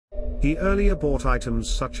He earlier bought items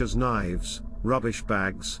such as knives, rubbish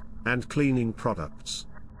bags, and cleaning products.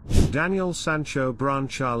 Daniel Sancho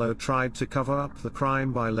Bronchalo tried to cover up the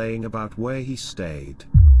crime by laying about where he stayed.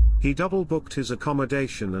 He double-booked his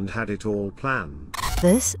accommodation and had it all planned.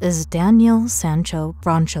 This is Daniel Sancho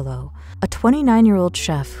Bronchalo, a 29-year-old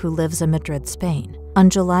chef who lives in Madrid, Spain. On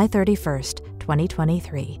July 31st,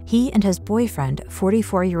 2023, he and his boyfriend,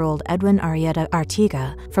 44-year-old Edwin Arrieta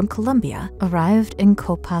Arteaga from Colombia, arrived in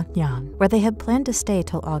Koh Pha Ngan, where they had planned to stay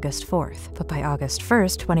till August 4th. But by August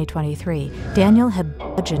 1st, 2023, Daniel had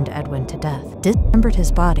bludgeoned Edwin to death, dismembered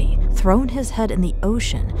his body, thrown his head in the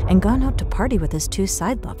ocean, and gone out to party with his two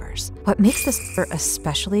side lovers. What makes this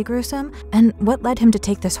especially gruesome, and what led him to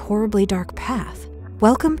take this horribly dark path?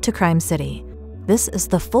 Welcome to Crime City. This is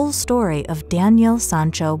the full story of Daniel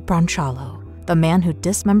Sancho Bronchalo, the man who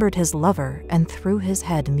dismembered his lover and threw his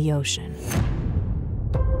head in the ocean.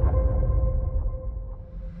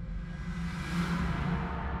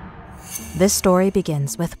 This story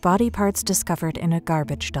begins with body parts discovered in a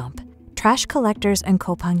garbage dump. Trash collectors in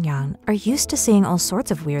Koh Pha Ngan are used to seeing all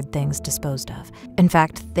sorts of weird things disposed of. In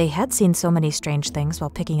fact, they had seen so many strange things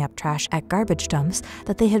while picking up trash at garbage dumps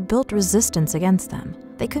that they had built resistance against them.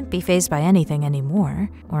 They couldn't be fazed by anything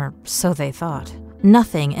anymore, or so they thought.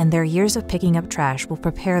 Nothing in their years of picking up trash will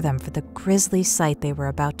prepare them for the grisly sight they were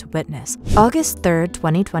about to witness. August 3rd,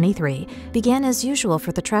 2023 began as usual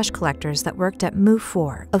for the trash collectors that worked at Mu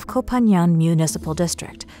 4 of Koh Pha Ngan Municipal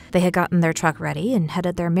District. They had gotten their truck ready and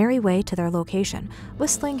headed their merry way to their location,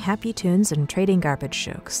 whistling happy tunes and trading garbage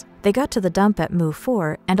jokes. They got to the dump at Mu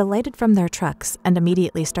 4 and alighted from their trucks and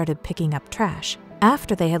immediately started picking up trash.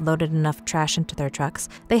 After they had loaded enough trash into their trucks,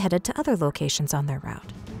 they headed to other locations on their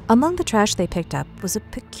route. Among the trash they picked up was a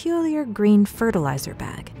peculiar green fertilizer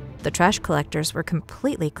bag. The trash collectors were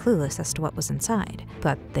completely clueless as to what was inside,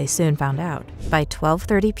 but they soon found out. By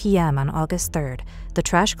 12:30 p.m. on August 3rd, the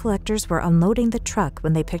trash collectors were unloading the truck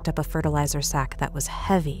when they picked up a fertilizer sack that was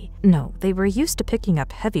heavy. No, they were used to picking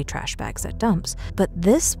up heavy trash bags at dumps, but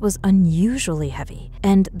this was unusually heavy,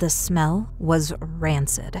 and the smell was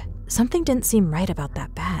rancid. Something didn't seem right about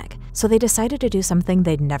that bag, so they decided to do something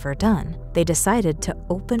they'd never done. They decided to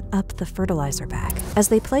open up the fertilizer bag. As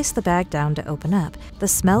they placed the bag down to open up, the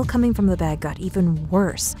smell coming from the bag got even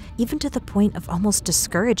worse, even to the point of almost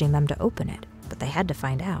discouraging them to open it. But they had to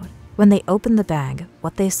find out. When they opened the bag,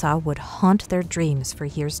 what they saw would haunt their dreams for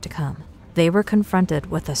years to come. They were confronted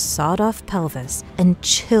with a sawed-off pelvis, and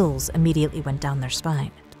chills immediately went down their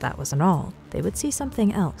spine. That wasn't all. They would see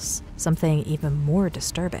something else, something even more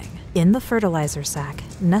disturbing. In the fertilizer sack,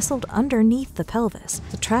 nestled underneath the pelvis,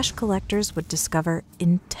 the trash collectors would discover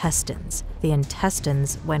intestines. The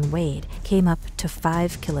intestines, when weighed, came up to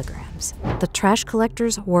 5 kilograms. The trash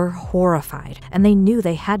collectors were horrified, and they knew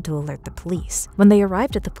they had to alert the police. When they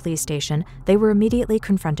arrived at the police station, they were immediately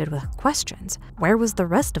confronted with questions. Where was the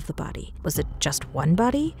rest of the body? Was it just one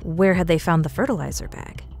body? Where had they found the fertilizer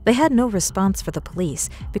bag? They had no response for the police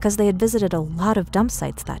because they had visited a lot of dump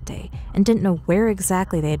sites that day and didn't know where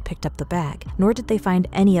exactly they had picked up the bag, nor did they find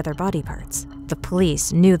any other body parts. The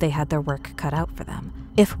police knew they had their work cut out for them.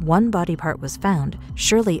 If one body part was found,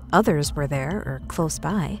 surely others were there or close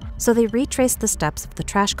by. So they retraced the steps of the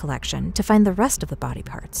trash collection to find the rest of the body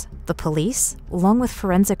parts. The police, along with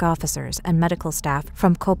forensic officers and medical staff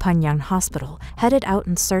from Koh Pha Ngan Hospital, headed out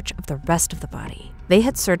in search of the rest of the body. They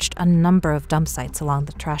had searched a number of dump sites along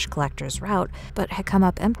the trash collector's route, but had come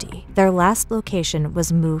up empty. Their last location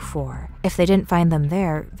was Mu 4. If they didn't find them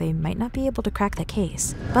there, they might not be able to crack the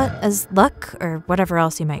case. But as luck, or whatever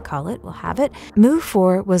else you might call it, will have it, Mu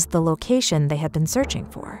 4 was the location they had been searching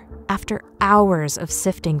for. After hours of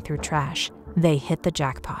sifting through trash, they hit the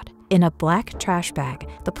jackpot. In a black trash bag,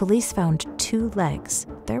 the police found 2 legs.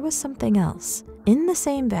 There was something else. In the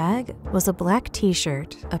same bag was a black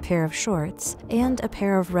t-shirt, a pair of shorts, and a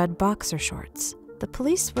pair of red boxer shorts. The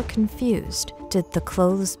police were confused. Did the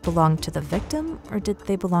clothes belong to the victim, or did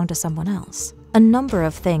they belong to someone else? A number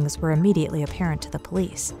of things were immediately apparent to the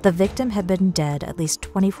police. The victim had been dead at least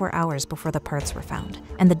 24 hours before the parts were found,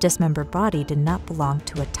 and the dismembered body did not belong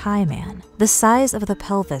to a Thai man. The size of the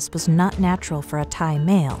pelvis was not natural for a Thai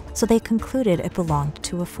male, so they concluded it belonged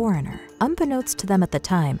to a foreigner. Unbeknownst to them at the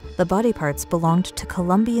time, the body parts belonged to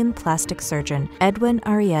Colombian plastic surgeon Edwin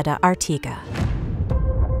Arrieta Arteaga.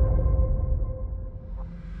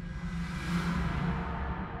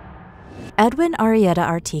 Edwin Arrieta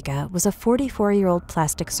Arteaga was a 44-year-old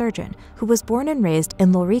plastic surgeon who was born and raised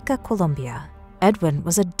in Lorica, Colombia. Edwin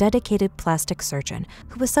was a dedicated plastic surgeon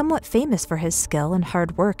who was somewhat famous for his skill and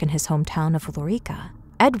hard work in his hometown of Lorica.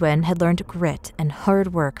 Edwin had learned grit and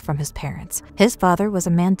hard work from his parents. His father was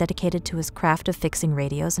a man dedicated to his craft of fixing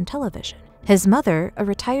radios and television. His mother, a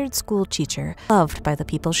retired school teacher, loved by the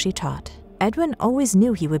people she taught. Edwin always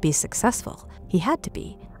knew he would be successful. He had to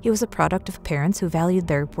be. He was a product of parents who valued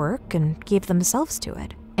their work and gave themselves to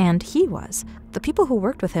it. And he was. The people who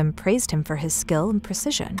worked with him praised him for his skill and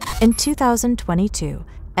precision. In 2022,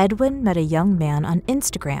 Edwin met a young man on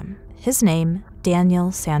Instagram. His name,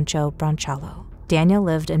 Daniel Sancho Bronchalo. Daniel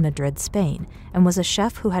lived in Madrid, Spain, and was a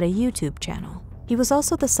chef who had a YouTube channel. He was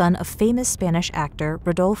also the son of famous Spanish actor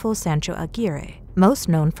Rodolfo Sancho Aguirre, most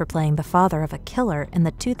known for playing the father of a killer in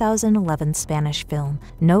the 2011 Spanish film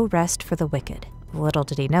No Rest for the Wicked. Little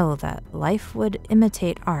did he know that life would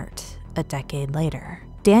imitate art a decade later.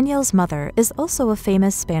 Daniel's mother is also a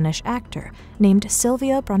famous Spanish actor named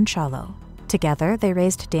Silvia Bronchalo. Together, they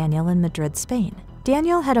raised Daniel in Madrid, Spain.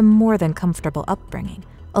 Daniel had a more than comfortable upbringing.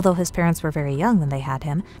 Although his parents were very young when they had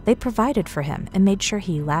him, they provided for him and made sure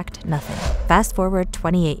he lacked nothing. Fast forward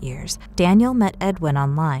 28 years, Daniel met Edwin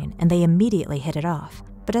online and they immediately hit it off.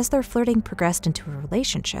 But as their flirting progressed into a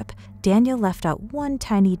relationship, Daniel left out one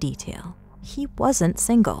tiny detail. He wasn't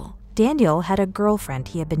single. Daniel had a girlfriend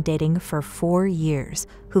he had been dating for 4 years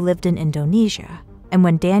who lived in Indonesia. And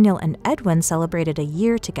when Daniel and Edwin celebrated a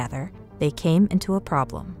year together, they came into a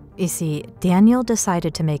problem. You see, Daniel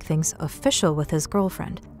decided to make things official with his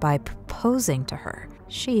girlfriend by proposing to her.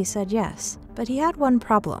 She said yes, but he had one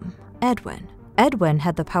problem: Edwin. Edwin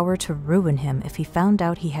had the power to ruin him if he found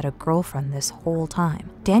out he had a girlfriend this whole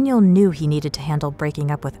time. Daniel knew he needed to handle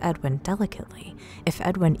breaking up with Edwin delicately. If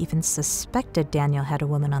Edwin even suspected Daniel had a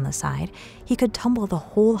woman on the side, he could tumble the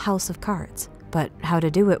whole house of cards. But how to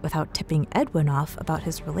do it without tipping Edwin off about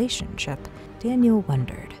his relationship? Daniel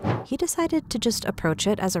wondered. He decided to just approach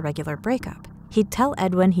it as a regular breakup. He'd tell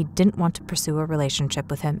Edwin he didn't want to pursue a relationship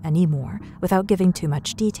with him anymore without giving too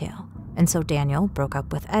much detail. And so Daniel broke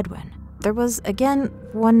up with Edwin. There was, again,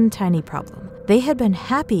 one tiny problem. They had been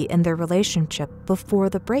happy in their relationship before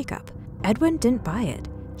the breakup. Edwin didn't buy it.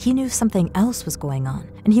 He knew something else was going on,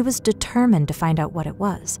 and he was determined to find out what it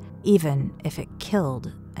was, even if it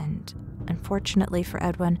killed. And unfortunately for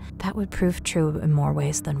Edwin, that would prove true in more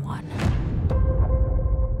ways than one.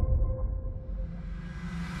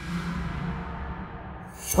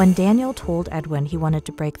 When Daniel told Edwin he wanted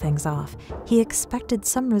to break things off, he expected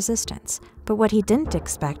some resistance, but what he didn't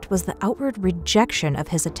expect was the outward rejection of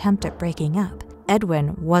his attempt at breaking up.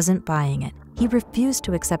 Edwin wasn't buying it. He refused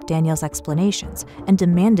to accept Daniel's explanations and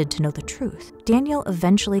demanded to know the truth. Daniel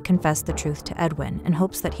eventually confessed the truth to Edwin in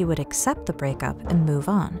hopes that he would accept the breakup and move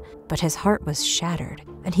on, but his heart was shattered,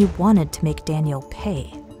 and he wanted to make Daniel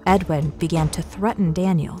pay. Edwin began to threaten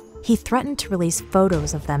Daniel. He threatened to release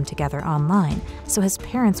photos of them together online so his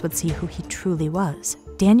parents would see who he truly was.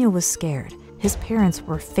 Daniel was scared. His parents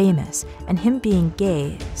were famous, and him being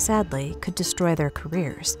gay, sadly, could destroy their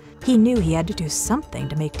careers. He knew he had to do something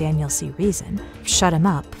to make Daniel see reason, shut him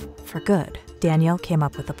up for good. Daniel came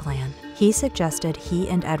up with a plan. He suggested he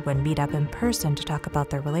and Edwin meet up in person to talk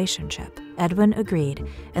about their relationship. Edwin agreed,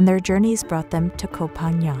 and their journeys brought them to Koh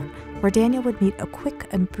Pha Ngan, where Daniel would meet a quick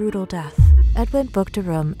and brutal death. Edwin booked a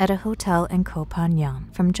room at a hotel in Koh Pha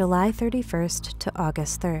Ngan from July 31st to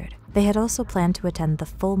August 3rd. They had also planned to attend the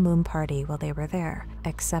full moon party while they were there,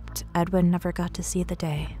 except Edwin never got to see the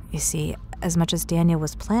day. You see, as much as Daniel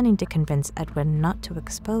was planning to convince Edwin not to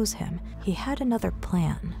expose him, he had another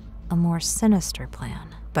plan, a more sinister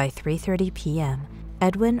plan. By 3:30 p.m.,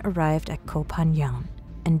 Edwin arrived at Koh Pha Ngan,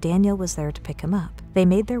 and Daniel was there to pick him up. They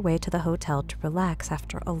made their way to the hotel to relax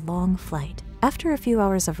after a long flight. After a few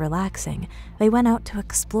hours of relaxing, they went out to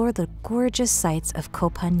explore the gorgeous sights of Koh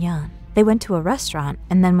Pha Ngan. They went to a restaurant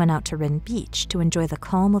and then went out to Rin Beach to enjoy the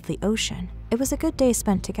calm of the ocean. It was a good day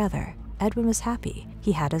spent together. Edwin was happy.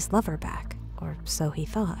 He had his lover back, or so he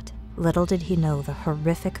thought. Little did he know the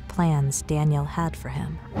horrific plans Daniel had for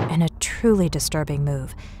him. In a truly disturbing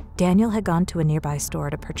move, Daniel had gone to a nearby store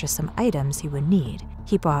to purchase some items he would need.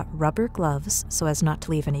 He bought rubber gloves so as not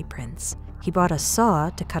to leave any prints. He bought a saw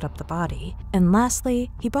to cut up the body. And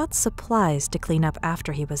lastly, he bought supplies to clean up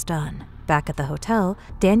after he was done. Back at the hotel,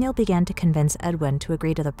 Daniel began to convince Edwin to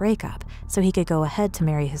agree to the breakup so he could go ahead to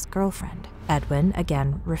marry his girlfriend. Edwin,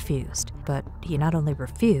 again, refused. But he not only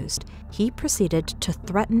refused, he proceeded to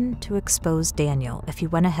threaten to expose Daniel if he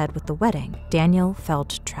went ahead with the wedding. Daniel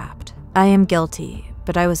felt trapped. "I am guilty,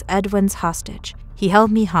 but I was Edwin's hostage. He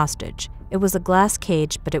held me hostage. It was a glass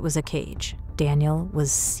cage, but it was a cage." Daniel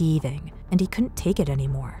was seething, and he couldn't take it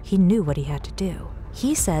anymore. He knew what he had to do.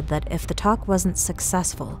 He said that if the talk wasn't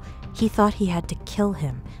successful, he thought he had to kill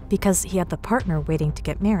him because he had the partner waiting to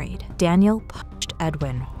get married. Daniel punched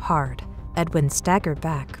Edwin hard. Edwin staggered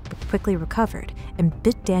back, but quickly recovered and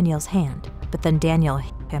bit Daniel's hand, but then Daniel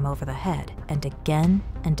hit him over the head, and again,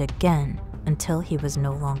 until he was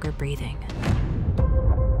no longer breathing.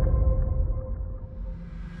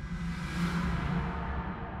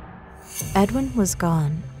 Edwin was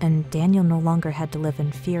gone, and Daniel no longer had to live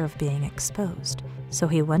in fear of being exposed, so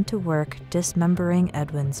he went to work dismembering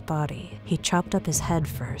Edwin's body. He chopped up his head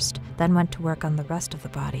first, then went to work on the rest of the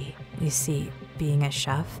body. You see, being a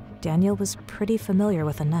chef, Daniel was pretty familiar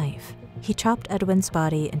with a knife. He chopped Edwin's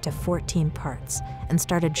body into 14 parts and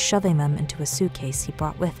started shoving them into a suitcase he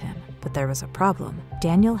brought with him. But there was a problem.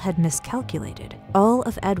 Daniel had miscalculated. All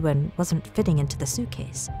of Edwin wasn't fitting into the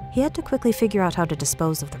suitcase. He had to quickly figure out how to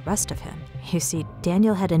dispose of the rest of him. You see,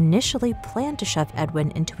 Daniel had initially planned to shove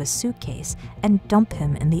Edwin into a suitcase and dump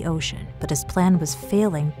him in the ocean, but his plan was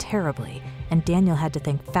failing terribly, and Daniel had to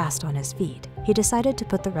think fast on his feet. He decided to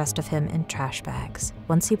put the rest of him in trash bags.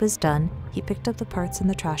 Once he was done, he picked up the parts in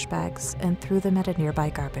the trash bags and threw them at a nearby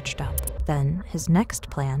garbage dump. Then, his next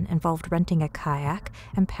plan involved renting a kayak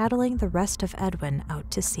and paddling the rest of Edwin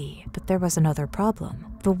out to sea. But there was another problem.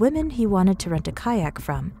 The women he wanted to rent a kayak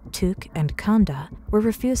from, Tuk and Kanda, were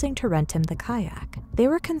refusing to rent him the kayak. They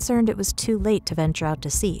were concerned it was too late to venture out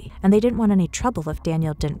to sea, and they didn't want any trouble if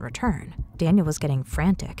Daniel didn't return. Daniel was getting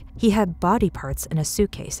frantic. He had body parts in a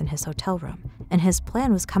suitcase in his hotel room, and his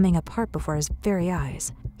plan was coming apart before his very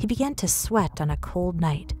eyes. He began to sweat on a cold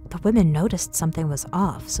night. The women noticed something was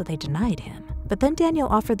off, so they denied him. But then Daniel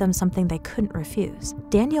offered them something they couldn't refuse.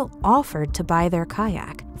 Daniel offered to buy their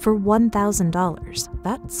kayak for $1,000.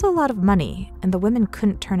 That's a lot of money, and the women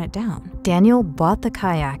couldn't turn it down. Daniel bought the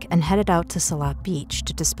kayak and headed out to Salat Beach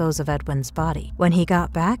to dispose of Edwin's body. When he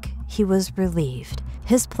got back, he was relieved.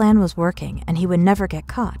 His plan was working, and he would never get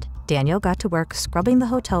caught. Daniel got to work scrubbing the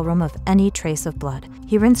hotel room of any trace of blood.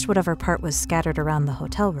 He rinsed whatever part was scattered around the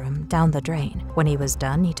hotel room down the drain. When he was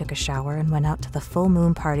done, he took a shower and went out to the full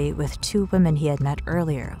moon party with 2 women he had met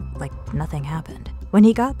earlier, like nothing happened. When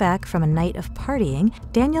he got back from a night of partying,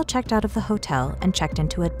 Daniel checked out of the hotel and checked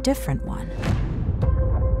into a different one.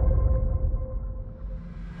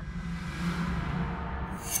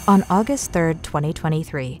 On August 3,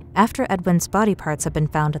 2023, after Edwin's body parts had been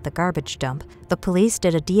found at the garbage dump, the police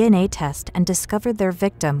did a DNA test and discovered their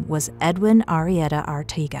victim was Edwin Arrieta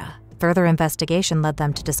Arteaga. Further investigation led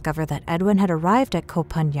them to discover that Edwin had arrived at Koh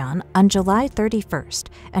Pha Ngan on July 31st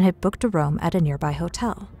and had booked a room at a nearby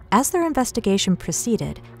hotel. As their investigation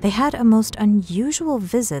proceeded, they had a most unusual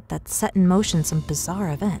visit that set in motion some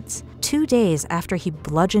bizarre events. 2 days after he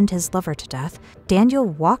bludgeoned his lover to death, Daniel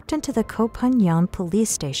walked into the Koh Pha Ngan police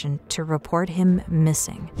station to report him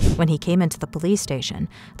missing. When he came into the police station,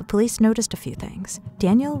 the police noticed a few things.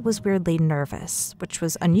 Daniel was weirdly nervous, which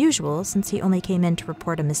was unusual since he only came in to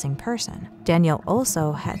report a missing person. Daniel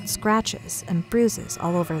also had scratches and bruises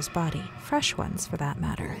all over his body, fresh ones for that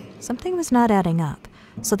matter. Something was not adding up,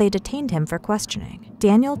 so they detained him for questioning.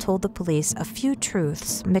 Daniel told the police a few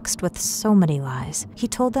truths mixed with so many lies. He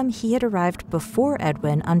told them he had arrived before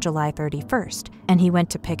Edwin on July 31st, and he went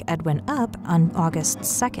to pick Edwin up on August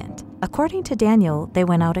 2nd. According to Daniel, they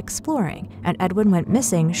went out exploring, and Edwin went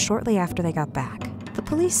missing shortly after they got back. The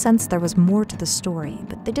police sensed there was more to the story,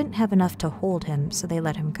 but they didn't have enough to hold him, so they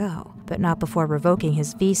let him go. But not before revoking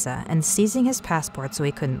his visa and seizing his passport so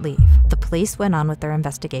he couldn't leave. The police went on with their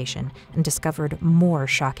investigation and discovered more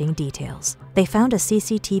shocking details. They found a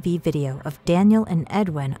CCTV video of Daniel and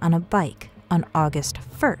Edwin on a bike on August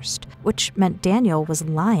 1st, which meant Daniel was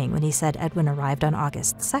lying when he said Edwin arrived on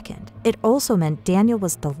August 2nd. It also meant Daniel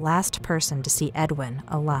was the last person to see Edwin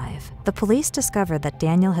alive. The police discovered that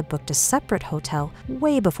Daniel had booked a separate hotel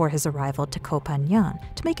way before his arrival to Koh Pha Ngan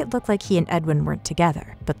to make it look like he and Edwin weren't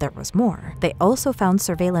together. But there was more. They also found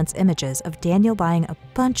surveillance images of Daniel buying a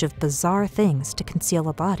bunch of bizarre things to conceal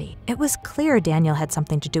a body. It was clear Daniel had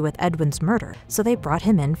something to do with Edwin's murder, so they brought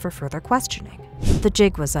him in for further questioning. The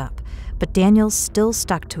jig was up, but Daniel still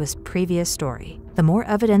stuck to his previous story. The more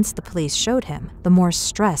evidence the police showed him, the more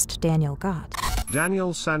stressed Daniel got.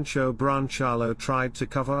 Daniel Sancho Bronchalo tried to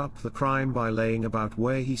cover up the crime by lying about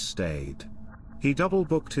where he stayed. He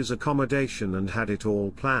double-booked his accommodation and had it all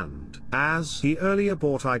planned, as he earlier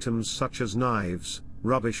bought items such as knives,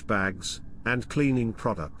 rubbish bags, and cleaning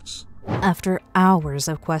products. After hours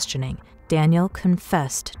of questioning, Daniel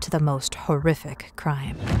confessed to the most horrific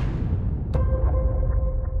crime.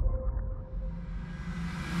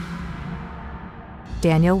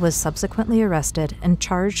 Daniel was subsequently arrested and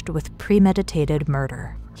charged with premeditated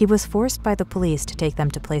murder. He was forced by the police to take them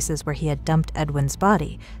to places where he had dumped Edwin's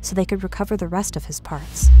body so they could recover the rest of his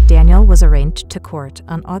parts. Daniel was arraigned to court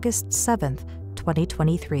on August 7th,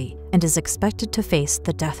 2023, and is expected to face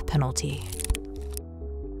the death penalty.